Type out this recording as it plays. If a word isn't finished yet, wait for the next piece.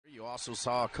also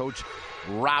saw Coach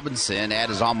Robinson at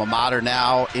his alma mater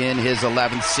now in his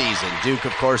 11th season. Duke,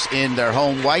 of course, in their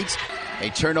home whites. A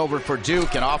turnover for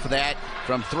Duke, and off of that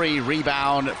from three,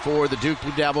 rebound for the Duke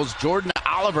Blue Devils. Jordan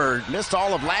Oliver missed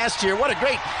all of last year. What a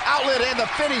great outlet and the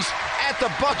finish at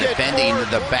the bucket. Defending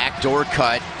the backdoor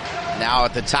cut. Now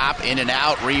at the top, in and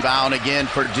out, rebound again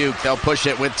for Duke. They'll push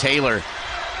it with Taylor.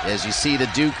 As you see the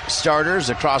Duke starters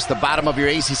across the bottom of your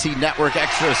ACC Network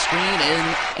extra screen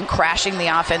and crashing the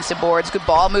offensive boards. Good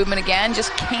ball movement again, just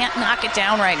can't knock it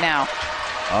down right now.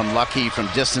 Unlucky from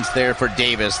distance there for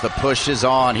Davis. The push is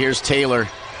on. Here's Taylor.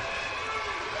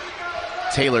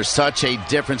 Taylor, such a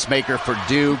difference maker for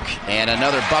Duke, and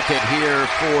another bucket here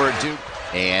for Duke.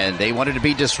 And they wanted to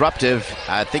be disruptive.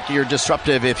 I think you're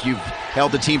disruptive if you've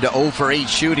held the team to 0 for 8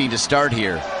 shooting to start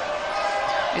here.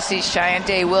 You see Cheyenne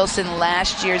Day-Wilson,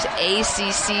 last year's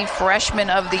ACC Freshman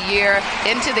of the Year,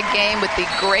 into the game with the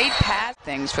great pass.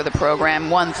 Things for the program.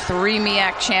 Won 3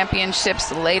 MEAC championships,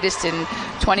 the latest in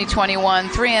 2021.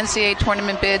 3 NCAA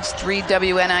tournament bids, 3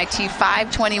 WNIT, 5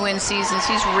 20-win seasons.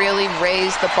 He's really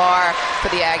raised the bar for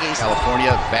the Aggies.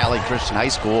 California Valley Christian High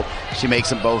School. She makes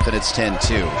them both, and it's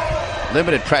 10-2.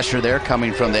 Limited pressure there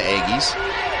coming from the Aggies.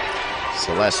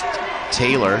 Celeste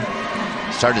Taylor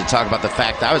started to talk about the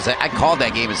fact I called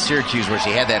that game at Syracuse where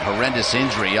she had that horrendous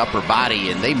injury, upper body,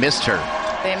 and they missed her.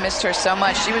 They missed her so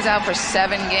much. She was out for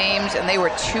 7 games, and they were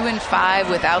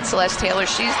 2-5 without Celeste Taylor.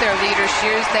 She's their leader.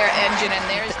 She's their engine, and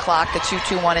there's the clock, the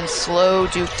 2-2-1, and slow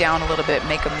Duke down a little bit.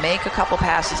 Make them make a couple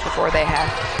passes before they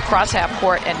cross half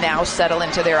court and now settle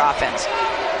into their offense.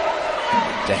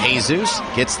 DeJesus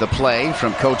gets the play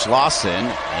from Coach Lawson,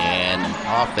 and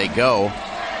off they go.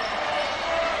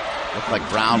 Looked like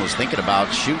Brown was thinking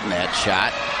about shooting that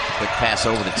shot. Quick pass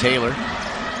over to Taylor.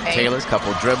 Taylor,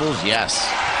 couple dribbles,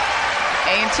 yes.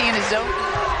 A&T in his zone.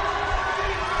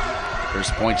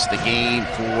 First points of the game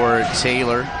for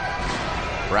Taylor.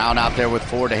 Brown out there with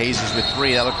 4, DeJesus with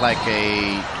 3. That looked like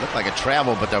a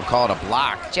travel, but they'll call it a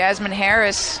block. Jasmine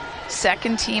Harris,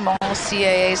 second team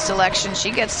All-CAA selection.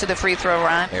 She gets to the free throw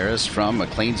line. Harris from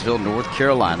McLeansville, North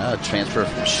Carolina, a transfer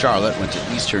from Charlotte, went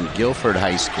to Eastern Guilford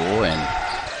High School, and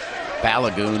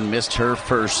Balagoon missed her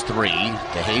first 3.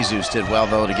 DeJesus did well,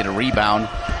 though, to get a rebound.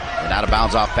 And out of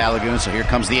bounds off Balagoon, so here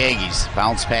comes the Aggies.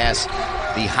 Bounce pass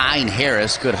behind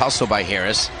Harris. Good hustle by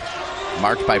Harris.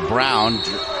 Marked by Brown.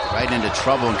 Right into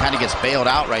trouble and kind of gets bailed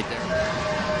out right there.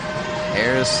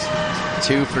 Harris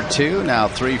 2 for 2, now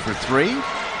 3 for 3.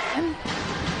 And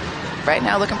right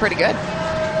now looking pretty good.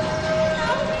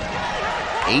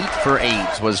 8 for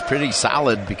 8 was pretty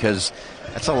solid because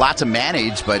that's a lot to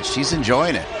manage, but she's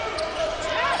enjoying it.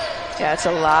 Yeah, it's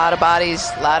a lot of bodies,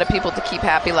 a lot of people to keep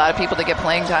happy, a lot of people to get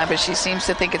playing time, but she seems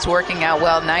to think it's working out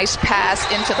well. Nice pass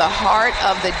into the heart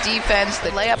of the defense. The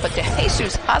layup, but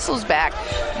DeJesus hustles back,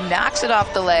 knocks it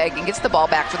off the leg, and gets the ball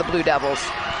back for the Blue Devils.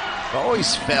 I've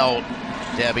always felt,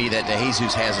 Debbie, that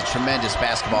DeJesus has a tremendous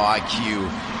basketball IQ.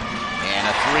 And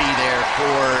a 3 there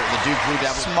for the Duke Blue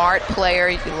Devils. Smart player.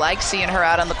 You like seeing her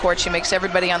out on the court. She makes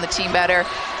everybody on the team better.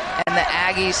 And the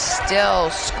Aggies still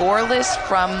scoreless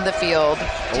from the field,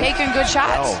 taking good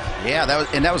shots. Oh, yeah,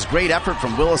 that was great effort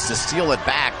from Willis to steal it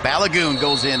back. Balagoon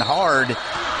goes in hard,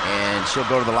 and she'll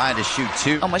go to the line to shoot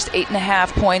 2. Almost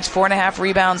 8.5 points, 4.5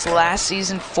 rebounds last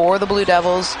season for the Blue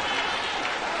Devils.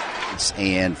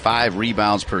 And 5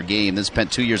 rebounds per game. Then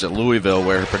spent 2 years at Louisville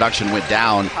where her production went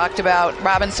down.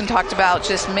 Robinson talked about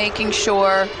just making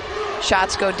sure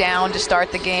shots go down to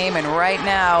start the game, and right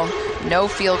now, no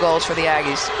field goals for the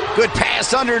Aggies. Good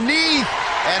pass underneath,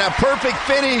 and a perfect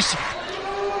finish.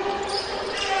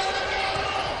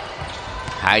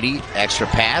 Heidi, extra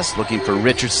pass, looking for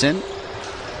Richardson.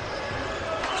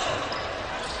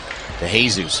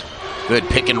 DeJesus, good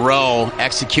pick and roll,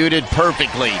 executed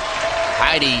perfectly.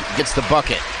 Heidi gets the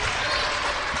bucket.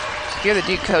 If you're the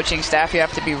Duke coaching staff, you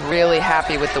have to be really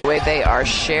happy with the way they are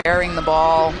sharing the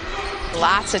ball.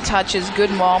 Lots of touches, good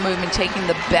ball movement, taking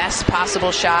the best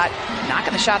possible shot,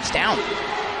 knocking the shots down.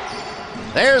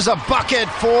 There's a bucket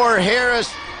for Harris.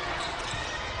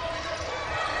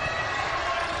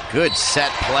 Good set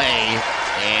play.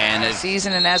 And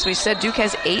season, and as we said, Duke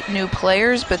has 8 new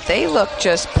players, but they look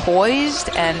just poised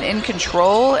and in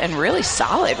control and really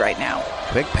solid right now.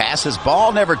 Quick passes,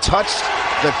 ball never touched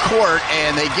the court,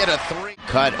 and they get a 3.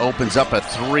 Cut opens up a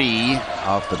 3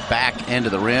 off the back end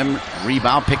of the rim.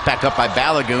 Rebound picked back up by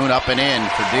Balagoon, up and in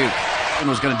for Duke. And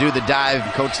was going to do the dive.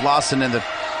 Coach Lawson and the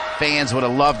fans would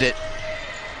have loved it.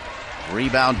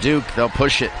 Rebound Duke, they'll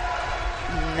push it.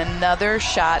 Another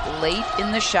shot late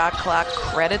in the shot clock.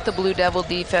 Credit the Blue Devil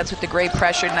defense with the great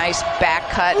pressure. Nice back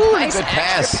cut. Ooh, nice good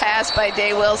pass by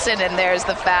Day Wilson, and there's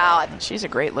the foul. She's a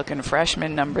great-looking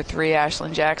freshman, number 3,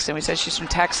 Ashlyn Jackson. We said she's from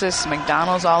Texas,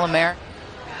 McDonald's All-American.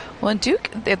 Well, in Duke,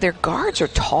 their guards are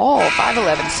tall,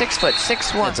 5'11", 6 foot,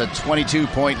 6'1". It's a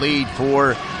 22-point lead for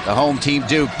the home team.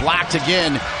 Duke blocked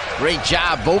again. Great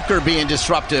job. Volker being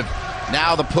disruptive.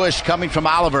 Now the push coming from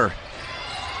Oliver.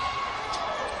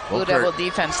 Blue Devil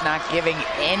defense not giving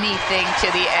anything to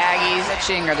the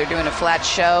Aggies. Or they're doing a flat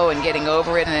show and getting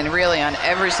over it, and then really on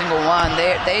every single one,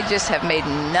 they just have made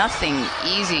nothing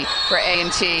easy for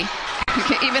A&T.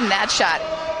 Even that shot.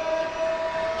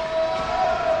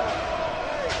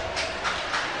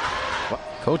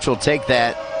 Coach will take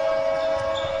that.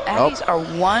 Aggies are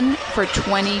 1 for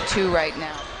 22 right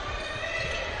now.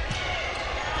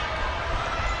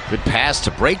 Good pass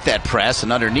to break that press,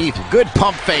 and underneath, good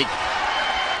pump fake.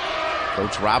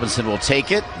 Coach Robinson will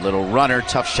take it. Little runner,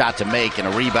 tough shot to make, and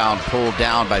a rebound pulled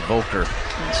down by Volker.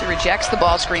 She rejects the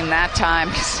ball screen that time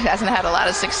because she hasn't had a lot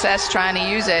of success trying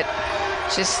to use it.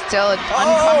 She's still an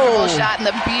uncomfortable shot, and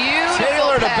the beautiful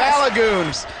Taylor to pass.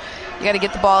 Balagoons. You got to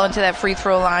get the ball into that free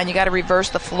throw line. You got to reverse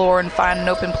the floor and find an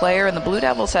open player, and the Blue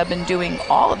Devils have been doing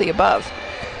all of the above.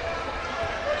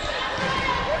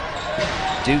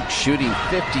 Duke shooting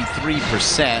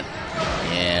 53%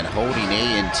 and holding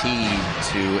A&T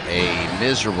to a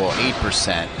miserable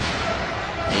 8%.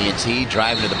 A&T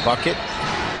driving to the bucket.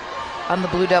 On the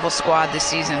Blue Devil squad this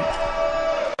season.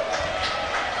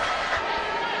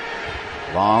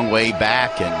 Long way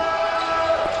back and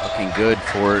looking good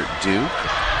for Duke.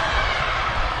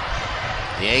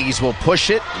 The Aggies will push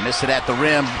it, miss it at the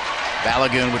rim.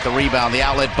 Balagoon with the rebound, the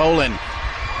outlet, Bolin.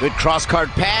 Good cross-court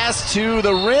pass to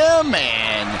the rim,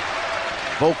 and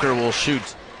Volker will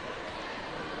shoot.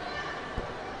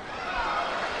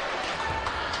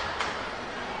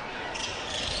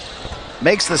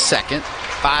 Makes the second,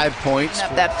 5 points.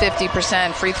 That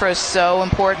 50% free throw is so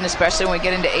important, especially when we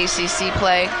get into ACC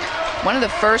play. One of the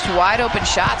first wide-open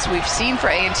shots we've seen for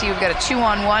A&T. We've got a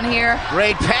 2-on-1 here.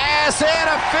 Great pass and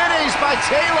a finish by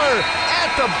Taylor at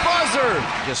the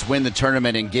buzzer. Just win the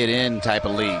tournament and get in type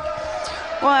of league.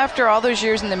 Well, after all those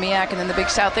years in the MEAC and in the Big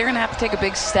South, they're going to have to take a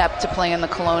big step to play in the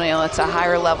Colonial. It's a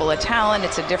higher level of talent.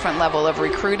 It's a different level of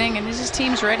recruiting, and his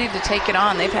team's ready to take it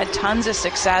on. They've had tons of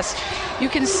success. You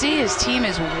can see his team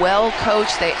is well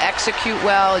coached. They execute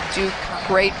well. Duke,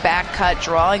 great back cut,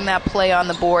 drawing that play on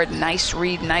the board. Nice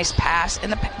read, nice pass.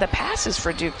 And the passes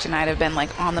for Duke tonight have been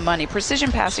like on the money.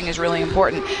 Precision passing is really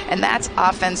important, and that's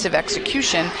offensive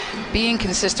execution. Being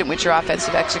consistent with your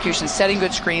offensive execution, setting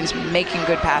good screens, making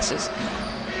good passes.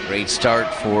 Great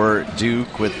start for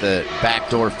Duke with the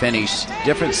backdoor finish.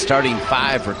 Different starting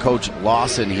 5 for Coach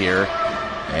Lawson here,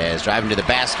 as driving to the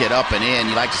basket, up and in.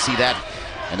 You like to see that.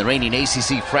 And the reigning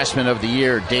ACC Freshman of the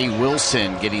Year, Day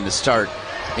Wilson, getting the start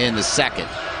in the second.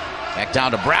 Back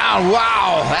down to Brown.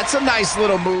 Wow, that's a nice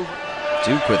little move.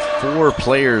 Duke with 4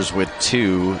 players with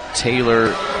 2.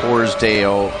 Taylor,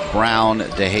 Horsdale, Brown,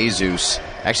 DeJesus.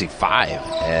 Actually 5,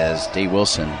 as Day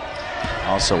Wilson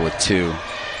also with 2.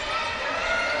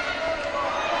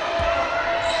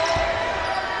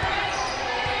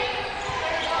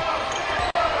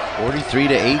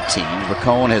 43-18.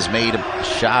 Racone has made a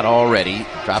shot already.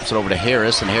 Drops it over to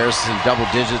Harris, and Harris is in double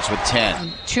digits with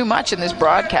 10. Too much in this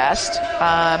broadcast,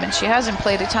 and she hasn't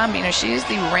played a ton. You know, she's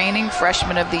the reigning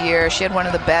Freshman of the Year. She had one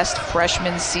of the best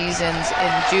freshman seasons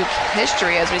in Duke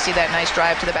history, as we see that nice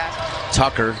drive to the basket.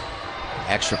 Tucker,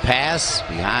 extra pass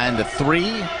behind the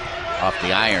 3, off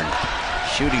the iron.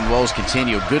 Shooting woes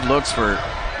continue. Good looks for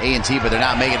A&T, but they're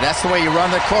not making it. That's the way you run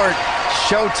the court.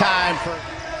 Showtime for...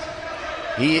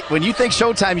 when you think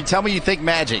Showtime, you tell me you think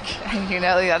Magic. You know,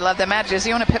 I love that Magic. Is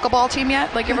he on a pickleball team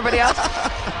yet, like everybody else?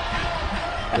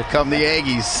 Here come the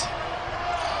Aggies.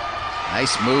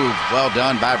 Nice move. Well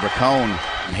done by Racone.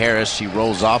 And Harris, she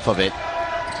rolls off of it.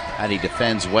 And he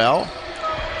defends well.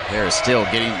 Harris still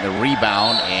getting the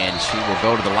rebound, and she will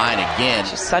go to the line again.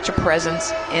 She's such a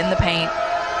presence in the paint.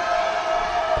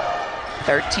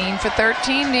 13 for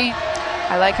 13.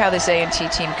 I like how this A&T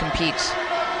team competes.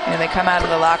 You know, they come out of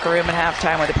the locker room at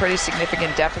halftime with a pretty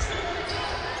significant deficit.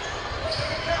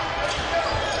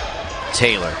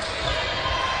 Taylor.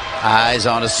 Eyes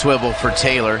on a swivel for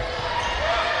Taylor.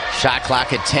 Shot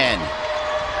clock at 10.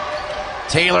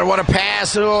 Taylor, what a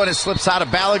pass. Oh, and it slips out of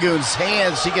Balagoon's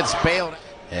hands. She gets bailed.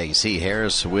 Yeah, you see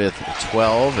Harris with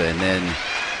 12, and then...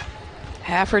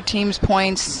 half her team's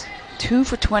points. 2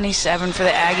 for 27 for the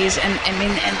Aggies. And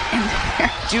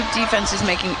Duke defense is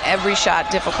making every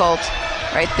shot difficult.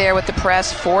 Right there with the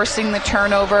press, forcing the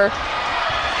turnover.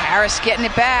 Harris getting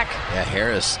it back. Yeah,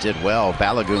 Harris did well.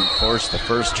 Balogun forced the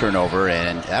first turnover,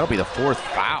 and that'll be the fourth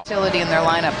foul. Utility in their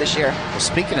lineup this year. Well,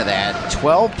 speaking of that,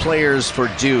 12 players for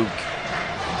Duke.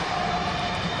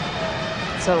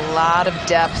 It's a lot of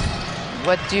depth.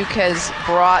 What Duke has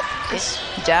brought is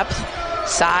depth,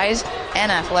 size, and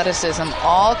athleticism,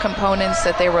 all components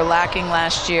that they were lacking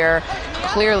last year.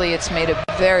 Clearly, it's made a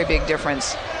very big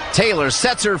difference. Taylor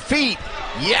sets her feet.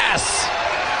 Yes!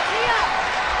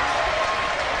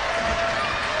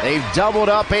 They've doubled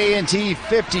up A&T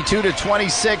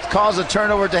 52-26, cause a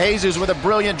turnover to Jesus with a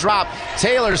brilliant drop.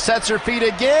 Taylor sets her feet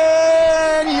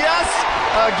again. Yes,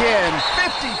 again.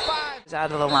 55.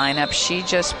 Out of the lineup, she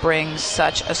just brings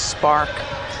such a spark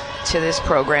to this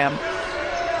program.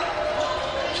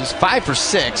 She's 5 for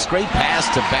 6. Great pass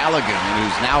to Balogun,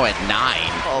 who's now at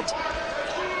 9.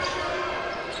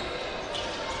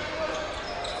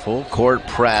 Full court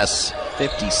press,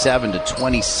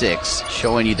 57-26,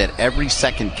 showing you that every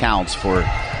second counts for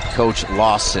Coach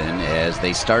Lawson as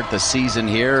they start the season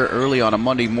here early on a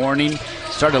Monday morning.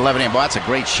 Start at 11 a.m. Well, that's a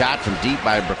great shot from deep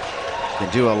by. Can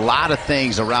do a lot of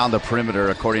things around the perimeter,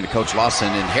 according to Coach Lawson,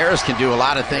 and Harris can do a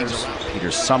lot of things.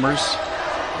 Peter Summers,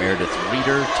 Meredith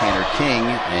Reeder, Tanner King,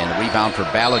 and the rebound for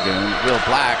Balogun, Will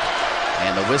Black,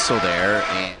 and the whistle there.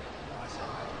 And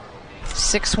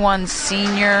 6'1"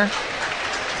 senior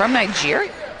from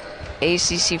Nigeria,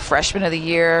 ACC Freshman of the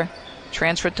Year,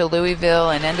 transferred to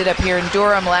Louisville and ended up here in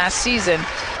Durham last season.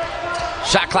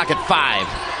 Shot clock at 5.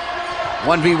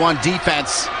 1v1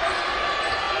 defense.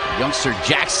 Youngster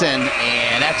Jackson,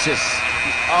 and that's just,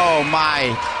 oh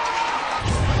my.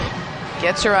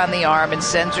 Gets her on the arm and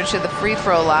sends her to the free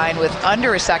throw line with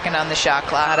under a second on the shot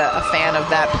clock. A fan of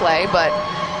that play, but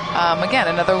again,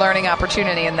 another learning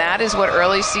opportunity, and that is what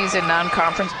early season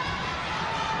non-conference.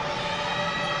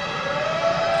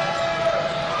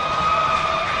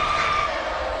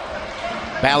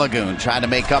 Balogun trying to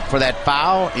make up for that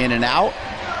foul, in and out.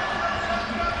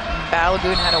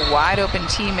 Balogun had a wide open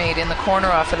teammate in the corner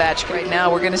off of that. Right now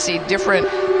we're going to see different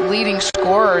leading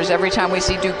scorers every time we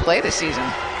see Duke play this season.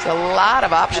 It's a lot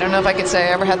of options. I don't know if I could say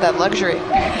I ever had that luxury.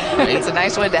 It's a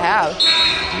nice one to have.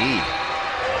 Indeed.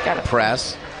 Got to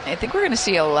press. I think we're going to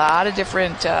see a lot of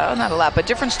different, not a lot, but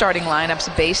different starting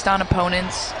lineups based on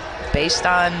opponents, based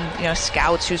on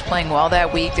scouts who's playing well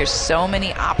that week. There's so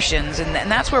many options, and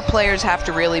that's where players have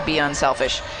to really be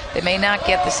unselfish. They may not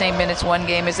get the same minutes one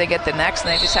game as they get the next,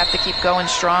 and they just have to keep going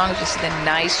strong. Just a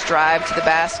nice drive to the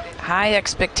basket. High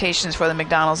expectations for the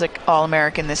McDonald's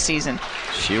All-American this season.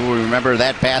 She will remember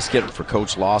that basket for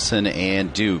Coach Lawson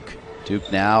and Duke.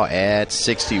 Duke now at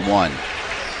 61.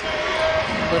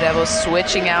 Blue Devils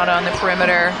switching out on the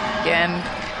perimeter. Again,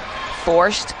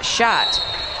 forced shot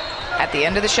at the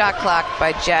end of the shot clock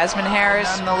by Jasmine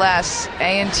Harris. Nonetheless,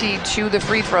 A&T to the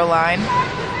free throw line.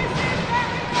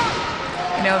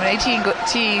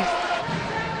 A&T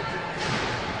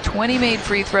 20 made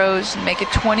free throws, make it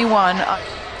 21.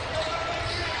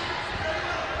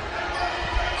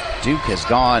 Duke has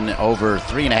gone over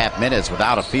 3.5 minutes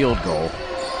without a field goal.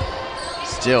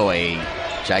 Still a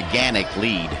gigantic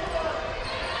lead.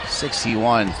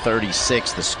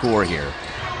 61-36 the score here.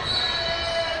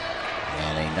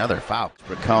 And another foul.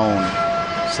 Racone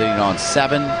sitting on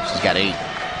 7. She's got 8.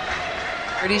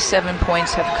 37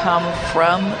 points have come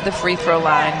from the free throw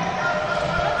line.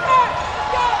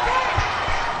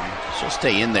 She'll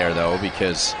stay in there, though,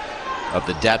 because of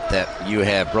the depth that you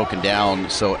have broken down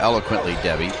so eloquently,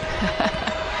 Debbie.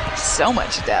 So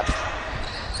much depth.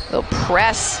 Little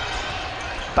press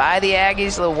by the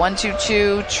Aggies, little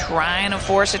 1-2-2, trying to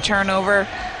force a turnover.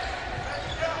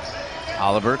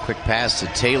 Oliver, quick pass to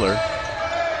Taylor.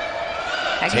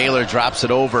 Taylor drops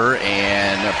it over,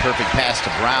 and a perfect pass to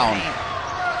Brown.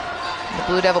 The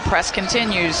Blue Devil press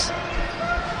continues.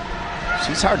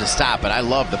 She's hard to stop, but I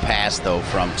love the pass, though,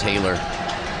 from Taylor.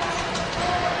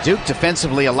 Duke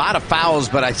defensively, a lot of fouls,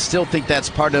 but I still think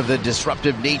that's part of the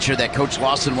disruptive nature that Coach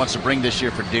Lawson wants to bring this year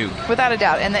for Duke. Without a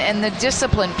doubt, and the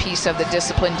discipline piece of the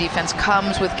discipline defense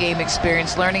comes with game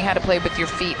experience, learning how to play with your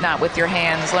feet, not with your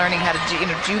hands, learning how to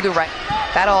do the right.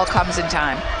 That all comes in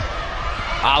time.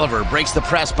 Oliver breaks the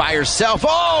press by herself.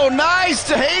 Oh, nice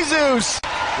to Jesus,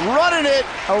 running it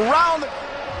around.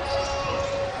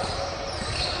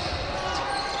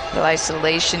 The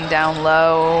isolation down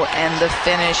low and the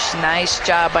finish. Nice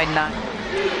job by Nine.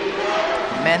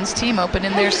 Men's team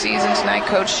opening their season tonight.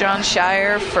 Coach John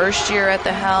Shire, first year at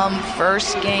the helm,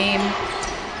 first game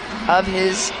of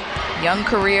his young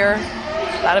career.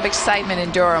 A lot of excitement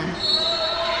in Durham.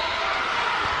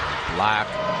 Black.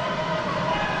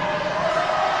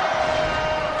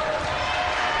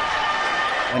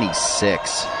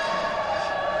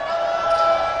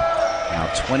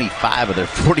 about 25 of their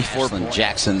 44.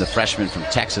 Jackson, the freshman from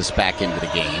Texas, back into the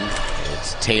game.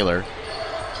 It's Taylor in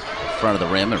front of the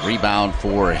rim. A rebound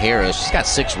for Harris. She's got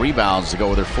 6 rebounds to go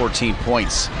with her 14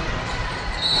 points.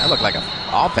 That looked like an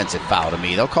offensive foul to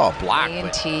me. They'll call a block.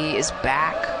 A&T is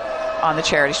back on the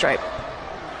charity stripe.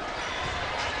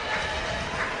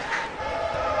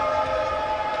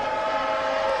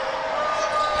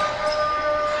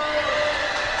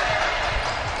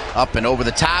 Up and over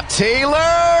the top, Taylor,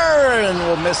 and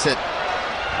we'll miss it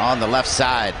on the left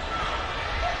side.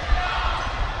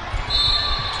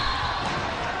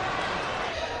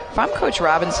 If I'm Coach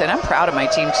Robinson, I'm proud of my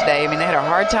team today. I mean, they had a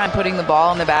hard time putting the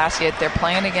ball in the basket. They're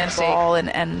playing against the ball,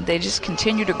 and they just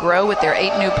continue to grow with their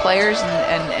 8 new players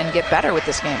and get better with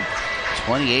this game.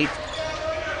 28.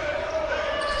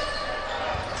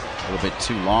 A little bit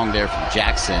too long there from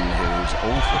Jackson, who's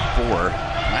 0 for 4.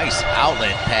 Nice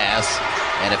outlet pass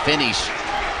and a finish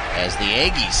as the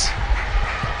Aggies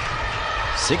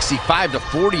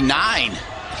 65-49.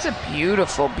 It's a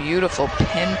beautiful, beautiful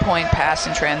pinpoint pass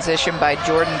in transition by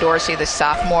Jordan Dorsey, the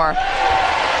sophomore.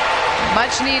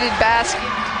 Much needed basket.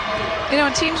 You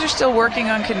know, teams are still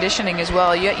working on conditioning as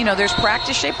well. You know, there's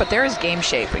practice shape, but there is game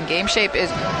shape. And game shape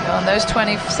is, on those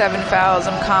 27 fouls,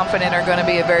 I'm confident are going to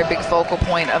be a very big focal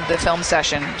point of the film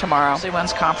session tomorrow.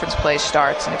 Once conference play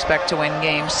starts, and expect to win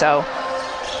games. So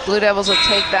Blue Devils will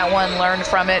take that one, learn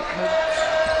from it.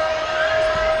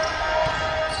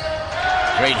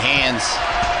 Great hands.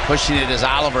 Pushing it is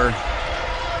Oliver.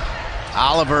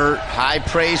 Oliver, high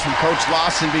praise from Coach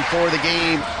Lawson before the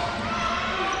game.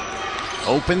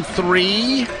 Open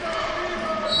 3.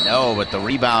 No, but the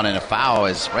rebound and a foul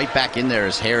is right back in there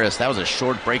as Harris. That was a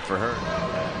short break for her.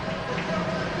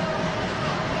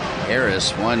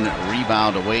 Harris, 1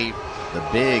 rebound away. The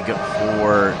big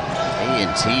for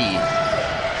A&T.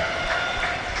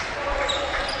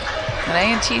 And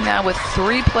A&T now with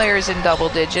 3 players in double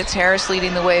digits. Harris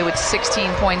leading the way with 16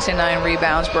 points and 9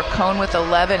 rebounds. Bracone with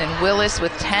 11 and Willis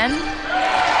with 10. And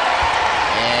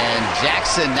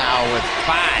Jackson now with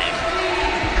 5.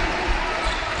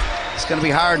 It's going to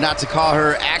be hard not to call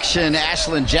her Action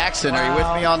Ashlyn Jackson. Wow. Are you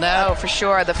with me on that? Oh, for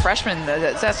sure. The freshman,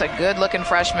 that's a good-looking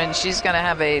freshman. She's going to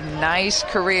have a nice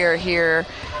career here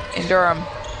in Durham.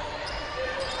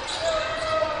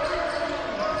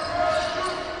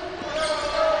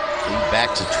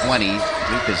 Back to 20. Duke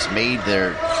has made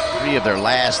 3 of their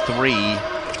last 3.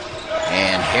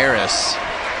 And Harris.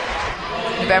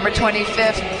 November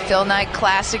 25th, Phil Knight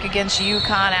Classic against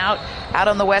UConn out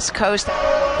on the West Coast.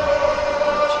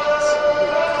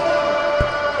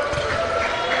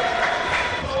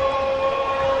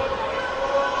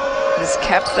 Has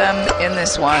kept them in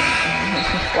this one.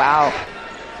 Wow.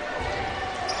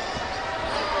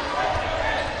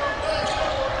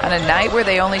 On a night where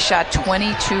they only shot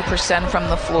 22% from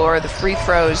the floor, the free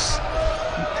throws,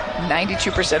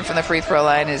 92% from the free throw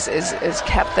line, is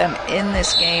kept them in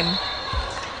this game.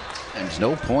 And there's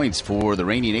no points for the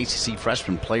reigning ACC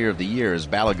Freshman Player of the Year as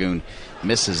Balagoon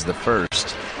misses the first.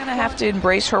 She's going to have to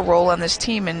embrace her role on this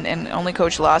team, and only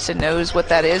Coach Lawson knows what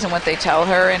that is and what they tell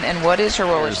her and what is her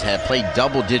role. Have played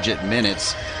double-digit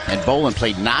minutes, and Bolin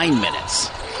played 9 minutes.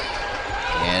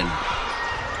 And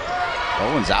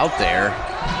Bolin's out there.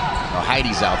 Oh,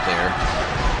 Heidi's out there.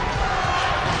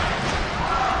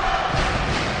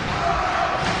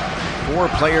 Four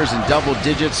players in double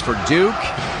digits for Duke.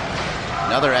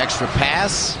 Another extra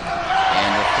pass.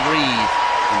 And a 3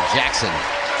 from Jackson.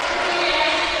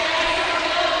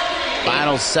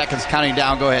 Final seconds counting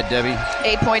down. Go ahead, Debbie.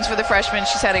 8 points for the freshman.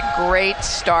 She's had a great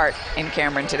start in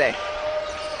Cameron today.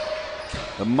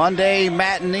 The Monday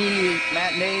matinee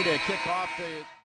to kick off the...